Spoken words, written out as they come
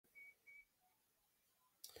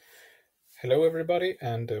Hello everybody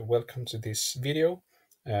and welcome to this video.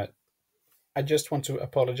 Uh, I just want to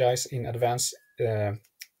apologize in advance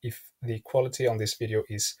if the quality on this video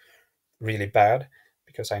is really bad,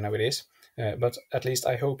 because I know it is, but at least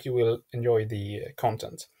I hope you will enjoy the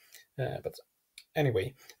content. But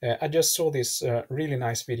anyway, I just saw this really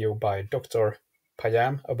nice video by Dr.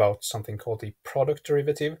 Peyams about something called the product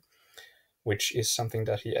derivative, which is something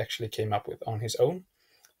that he actually came up with on his own.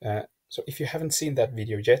 So if you haven't seen that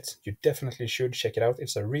video yet, you definitely should check it out.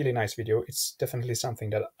 It's a really nice video. It's definitely something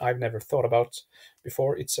that I've never thought about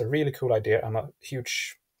before. It's a really cool idea. I'm a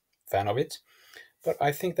huge fan of it. But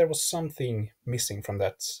I think there was something missing from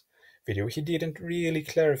that video. He didn't really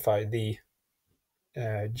clarify the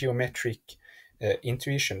geometric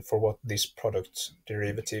intuition for what this product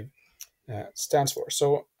derivative stands for.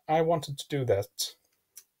 So I wanted to do that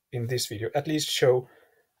in this video, at least show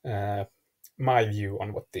my view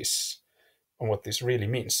on what this really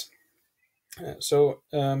means.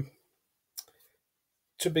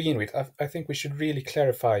 To begin with, I think we should really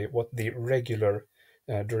clarify what the regular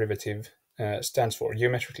derivative stands for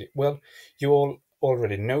geometrically. Well, you all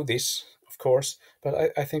already know this, of course, but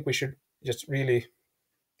I think we should just really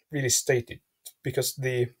state it, because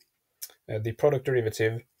the product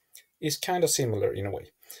derivative is kind of similar in a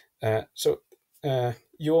way.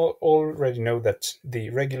 You all already know that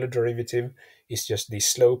the regular derivative is just the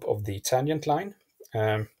slope of the tangent line.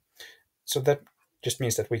 So that just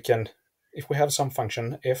means that we can, if we have some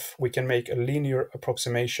function f, we can make a linear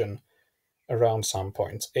approximation around some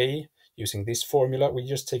point a using this formula. We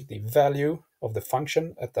just take the value of the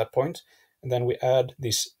function at that point, and then we add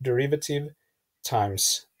this derivative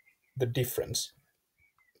times the difference.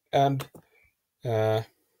 And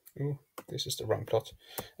this is the wrong plot.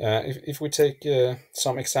 If we take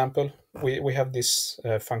some example, we have this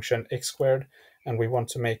function x squared, and we want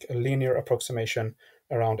to make a linear approximation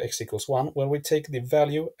around x equals 1. Well, we take the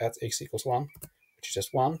value at x equals 1, which is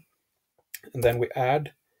just 1, and then we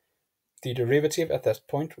add the derivative at that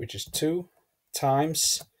point, which is 2,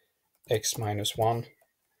 times x minus 1,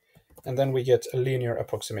 and then we get a linear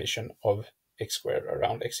approximation of x squared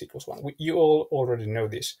around x equals 1. You all already know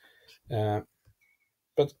this. But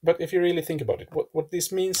if you really think about it, what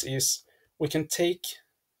this means is we can take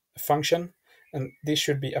a function, and this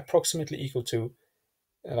should be approximately equal to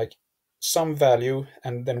like some value,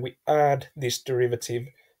 and then we add this derivative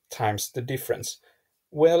times the difference.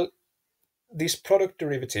 Well, this product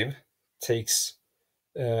derivative takes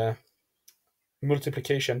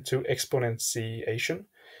multiplication to exponentiation,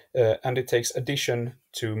 and it takes addition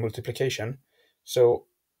to multiplication. So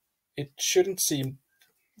it shouldn't seem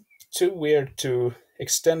too weird to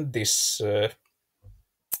extend this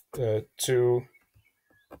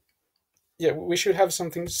we should have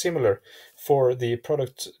something similar for the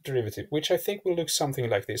product derivative, which I think will look something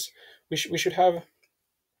like this. We should still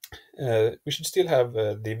have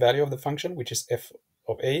the value of the function, which is f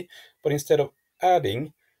of a, but instead of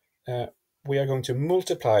adding, we are going to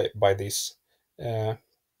multiply by this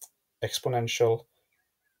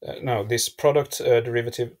this product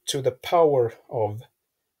derivative to the power of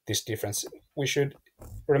this difference. We should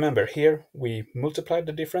remember, here we multiply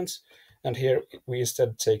the difference, and here we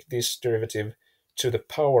instead take this derivative to the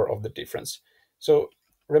power of the difference. So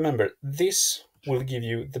remember, this will give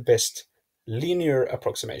you the best linear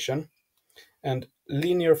approximation, and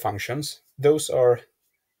linear functions, they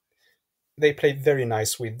play very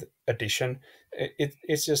nice with addition.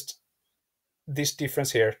 It's just this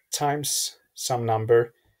difference here times some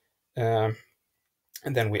number, and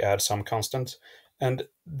then we add some constant. And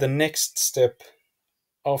the next step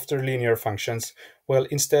after linear functions, well,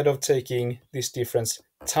 instead of taking this difference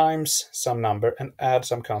times some number and add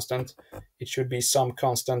some constant, it should be some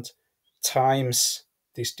constant times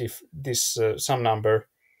this some number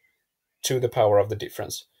to the power of the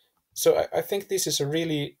difference. So I think this is a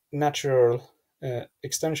really natural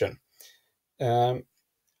extension. And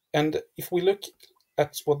if we look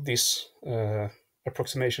at what this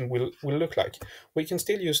approximation will look like, we can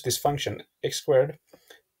still use this function x squared,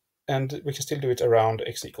 and we can still do it around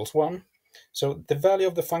x equals 1. So the value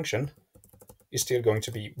of the function is still going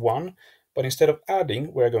to be 1, but instead of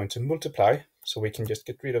adding, we're going to multiply. So we can just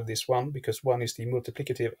get rid of this 1, because 1 is the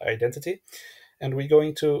multiplicative identity. And we're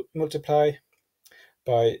going to multiply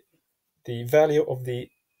by the value of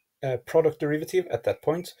the product derivative at that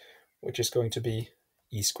point, which is going to be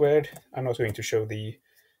e squared. I'm not going to show the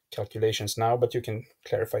calculations now, but you can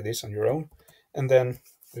clarify this on your own. And then,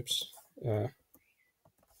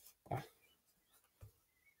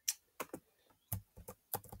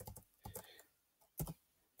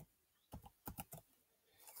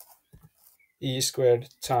 e squared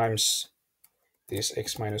times this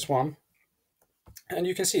x minus 1, And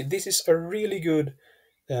you can see this is a really good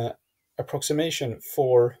approximation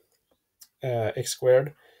for x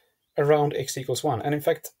squared around x equals 1. And in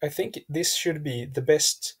fact, I think this should be the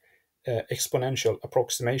best exponential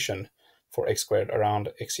approximation for x squared around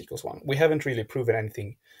x equals 1. We haven't really proven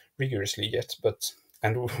anything rigorously yet,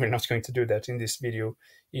 and we're not going to do that in this video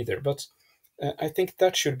either. But I think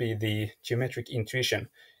that should be the geometric intuition.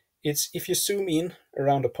 It's if you zoom in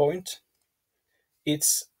around a point,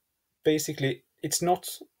 it's basically, it's not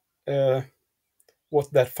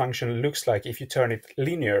what that function looks like if you turn it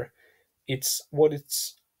linear. It's what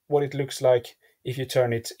it looks like if you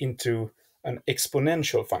turn it into an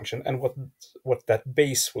exponential function, and what that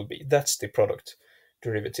base will be. That's the product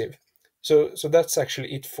derivative. So that's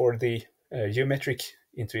actually it for the geometric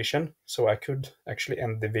intuition. So I could actually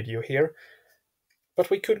end the video here, but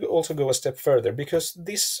we could also go a step further, because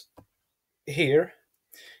this here,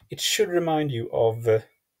 it should remind you of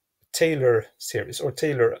Taylor series or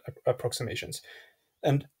Taylor approximations.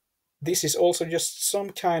 And this is also just some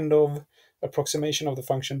kind of approximation of the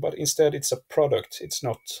function, but instead it's a product, it's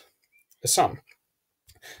not a sum.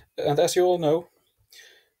 And as you all know,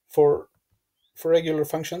 for regular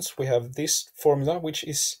functions, we have this formula, which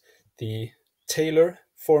is the Taylor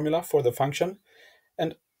formula for the function.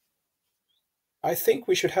 And I think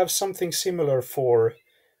we should have something similar for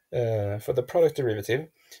the product derivative.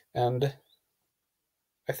 And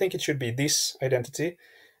I think it should be this identity.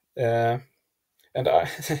 And I,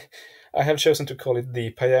 I have chosen to call it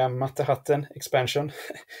the Peyams expansion.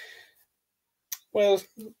 Well,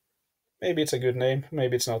 maybe it's a good name,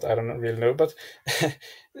 maybe it's not, I don't really know. But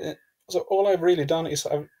so all I've really done is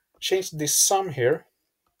I've changed this sum here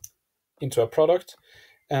into a product,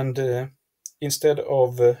 and instead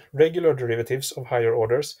of regular derivatives of higher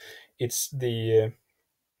orders, it's the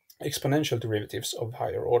exponential derivatives of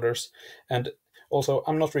higher orders. And also,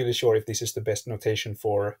 I'm not really sure if this is the best notation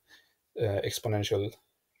for exponential,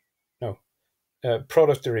 no,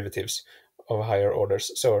 product derivatives of higher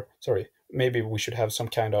orders. So sorry, maybe we should have some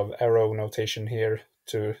kind of arrow notation here.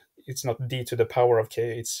 It's not d to the power of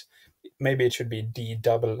k, maybe it should be d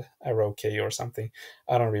double arrow k or something.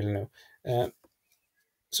 I don't really know.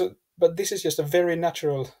 But this is just a very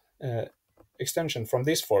natural extension from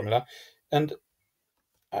this formula, and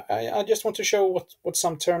I just want to show what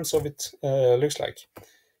some terms of it looks like.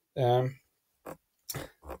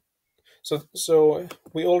 So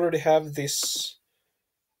we already have this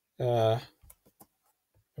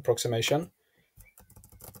approximation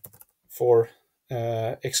for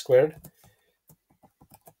x squared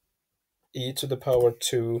e to the power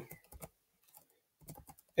 2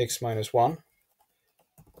 x minus 1.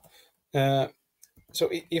 So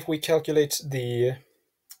if we calculate the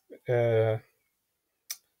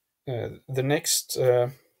next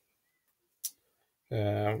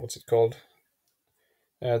what's it called?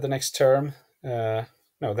 The next term, no,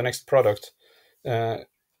 the next product.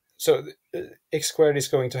 So x squared is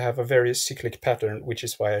going to have a very cyclic pattern, which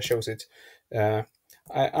is why I chose it.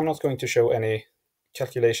 I'm not going to show any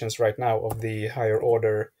calculations right now of the higher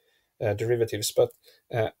order derivatives, but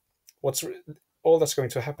all that's going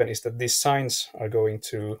to happen is that these signs are going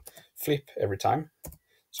to flip every time.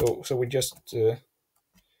 So we're just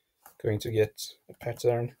going to get a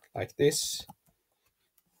pattern like this.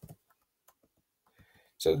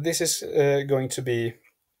 So this is going to be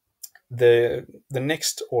the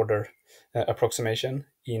next order approximation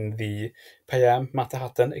in the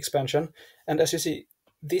Peyams expansion. And as you see,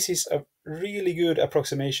 this is a really good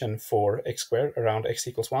approximation for x squared around x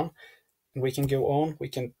equals 1. And we can go on, we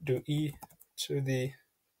can do e to the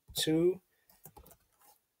 2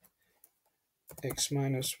 x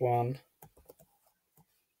minus 1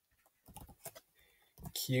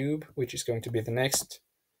 cube, which is going to be the next.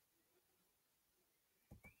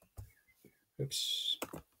 Oops.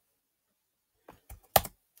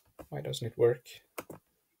 Why doesn't it work?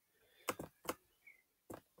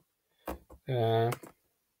 I'm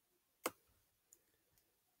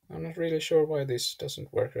not really sure why this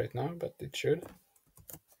doesn't work right now, but it should.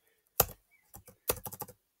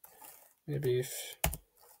 Maybe if...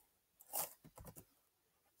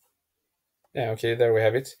 Yeah, okay, there we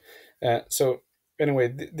have it. So anyway,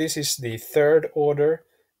 this is the third order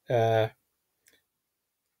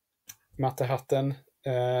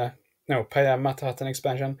Peyams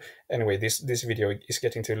expansion. Anyway, this video is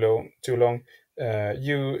getting too long.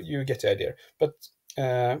 You get the idea. But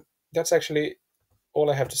that's actually all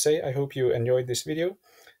I have to say. I hope you enjoyed this video.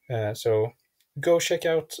 So go check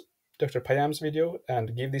out Dr. Peyams' video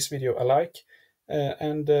and give this video a like.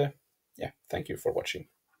 Yeah, thank you for watching.